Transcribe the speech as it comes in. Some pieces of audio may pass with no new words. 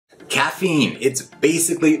Caffeine, it's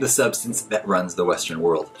basically the substance that runs the Western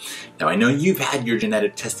world. Now I know you've had your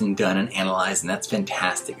genetic testing done and analyzed, and that's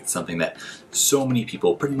fantastic. It's something that so many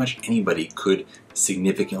people, pretty much anybody, could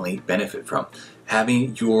significantly benefit from.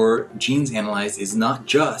 Having your genes analyzed is not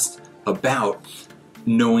just about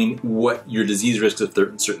knowing what your disease risk of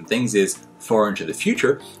certain things is far into the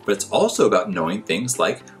future, but it's also about knowing things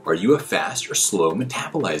like, are you a fast or slow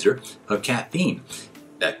metabolizer of caffeine?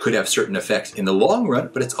 That could have certain effects in the long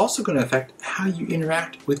run, but it's also going to affect how you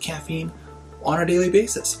interact with caffeine on a daily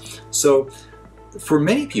basis. So for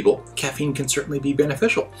many people, caffeine can certainly be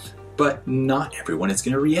beneficial, but not everyone is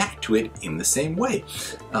going to react to it in the same way.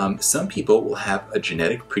 Some people will have a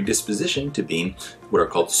genetic predisposition to being what are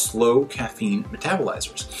called slow caffeine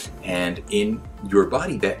metabolizers. And in your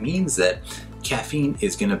body, that means that caffeine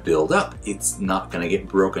is going to build up. It's not going to get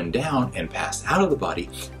broken down and passed out of the body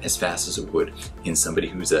as fast as it would in somebody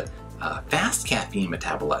who's a fast caffeine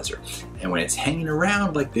metabolizer. And when it's hanging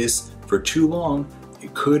around like this for too long,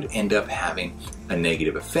 it could end up having a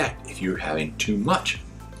negative effect if you're having too much.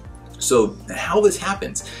 So how this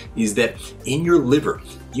happens is that in your liver,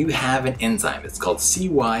 you have an enzyme. It's called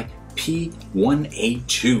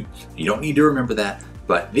CYP1A2. You don't need to remember that,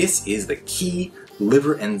 but this is the key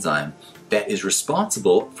liver enzyme that is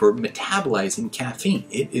responsible for metabolizing caffeine.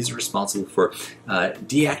 It is responsible for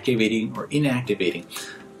deactivating or inactivating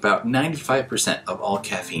about 95% of all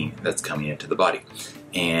caffeine that's coming into the body.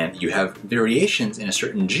 And you have variations in a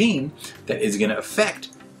certain gene that is going to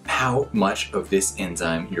affect how much of this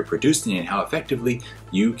enzyme you're producing and how effectively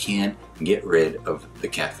you can get rid of the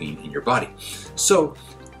caffeine in your body. So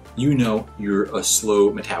you know you're a slow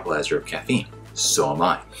metabolizer of caffeine. So am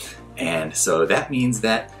I. And so that means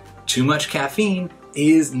that too much caffeine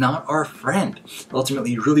is not our friend.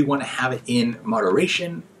 Ultimately, you really want to have it in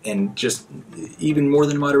moderation, and just even more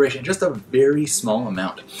than moderation, just a very small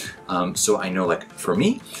amount. So I know, like for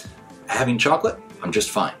me, having chocolate, I'm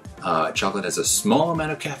just fine. Chocolate has a small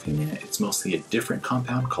amount of caffeine in it. It's mostly a different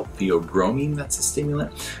compound called theobromine that's a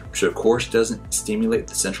stimulant, which of course doesn't stimulate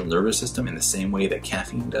the central nervous system in the same way that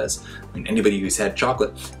caffeine does. I mean, anybody who's had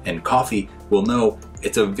chocolate and coffee will know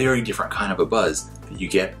it's a very different kind of a buzz that you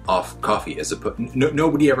get off coffee.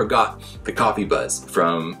 Nobody ever got the coffee buzz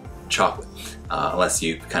from chocolate, unless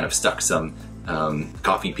you kind of stuck some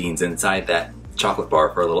coffee beans inside that chocolate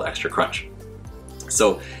bar for a little extra crunch.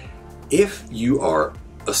 So if you are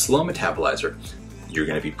a slow metabolizer, you're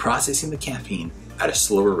going to be processing the caffeine at a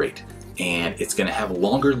slower rate, and it's going to have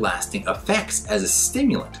longer lasting effects as a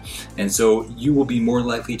stimulant. And so you will be more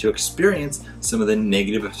likely to experience some of the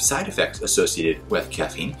negative side effects associated with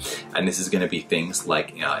caffeine. And this is going to be things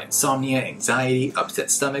like insomnia, anxiety,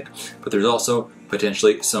 upset stomach, but there's also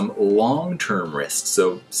potentially some long-term risks.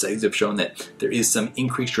 So studies have shown that there is some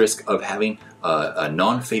increased risk of having a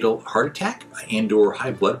non-fatal heart attack and or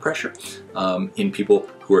high blood pressure in people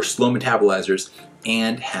who are slow metabolizers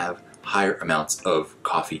and have higher amounts of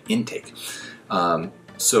coffee intake.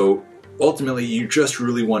 So ultimately, you just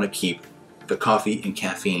really want to keep the coffee and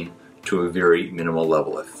caffeine to a very minimal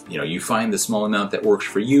level. If you find the small amount that works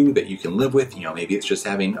for you, that you can live with, maybe it's just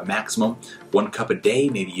having a maximum 1 cup a day,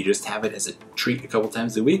 maybe you just have it as a treat a couple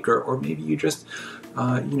times a week, or maybe you just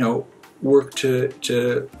work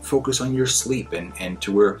to focus on your sleep and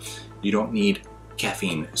to where you don't need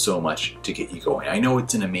caffeine so much to get you going. I know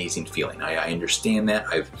it's an amazing feeling. I understand that.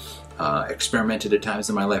 I've experimented at times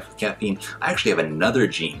in my life with caffeine. I actually have another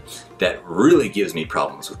gene that really gives me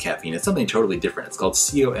problems with caffeine. It's something totally different. It's called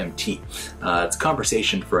COMT. It's a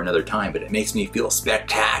conversation for another time, but it makes me feel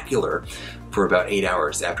spectacular for about 8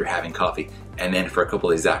 hours after having coffee. And then for a couple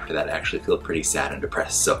days after that, I actually feel pretty sad and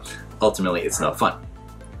depressed. So ultimately, it's no fun.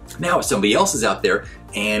 Now, if somebody else is out there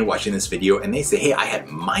and watching this video and they say, hey, I had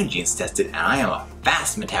my genes tested and I am a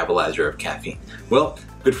fast metabolizer of caffeine. Well,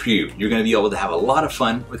 good for you. You're going to be able to have a lot of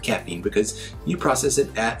fun with caffeine because you process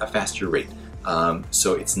it at a faster rate.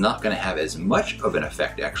 So it's not going to have as much of an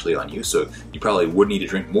effect actually on you. So you probably would need to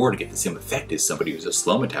drink more to get the same effect as somebody who's a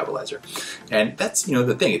slow metabolizer. And that's,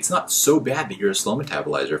 the thing. It's not so bad that you're a slow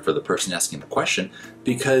metabolizer for the person asking the question,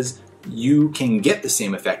 because you can get the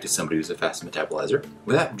same effect as somebody who's a fast metabolizer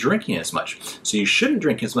without drinking as much. So you shouldn't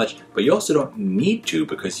drink as much, but you also don't need to,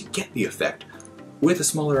 because you get the effect with a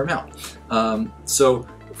smaller amount. So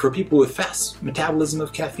for people with fast metabolism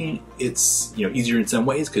of caffeine, it's easier in some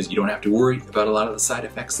ways because you don't have to worry about a lot of the side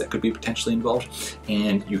effects that could be potentially involved,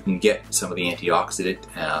 and you can get some of the antioxidant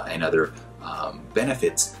and other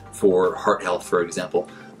benefits for heart health, for example,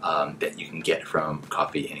 that you can get from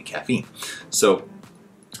coffee and caffeine. So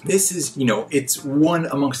This is, it's one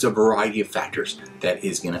amongst a variety of factors that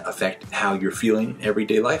is going to affect how you're feeling in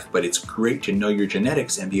everyday life, but it's great to know your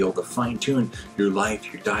genetics and be able to fine-tune your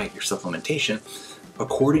life, your diet, your supplementation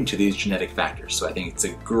according to these genetic factors. So I think it's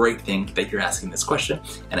a great thing that you're asking this question,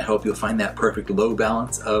 and I hope you'll find that perfect low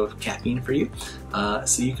balance of caffeine for you,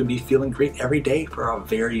 so you can be feeling great every day for a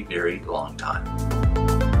very, very long time.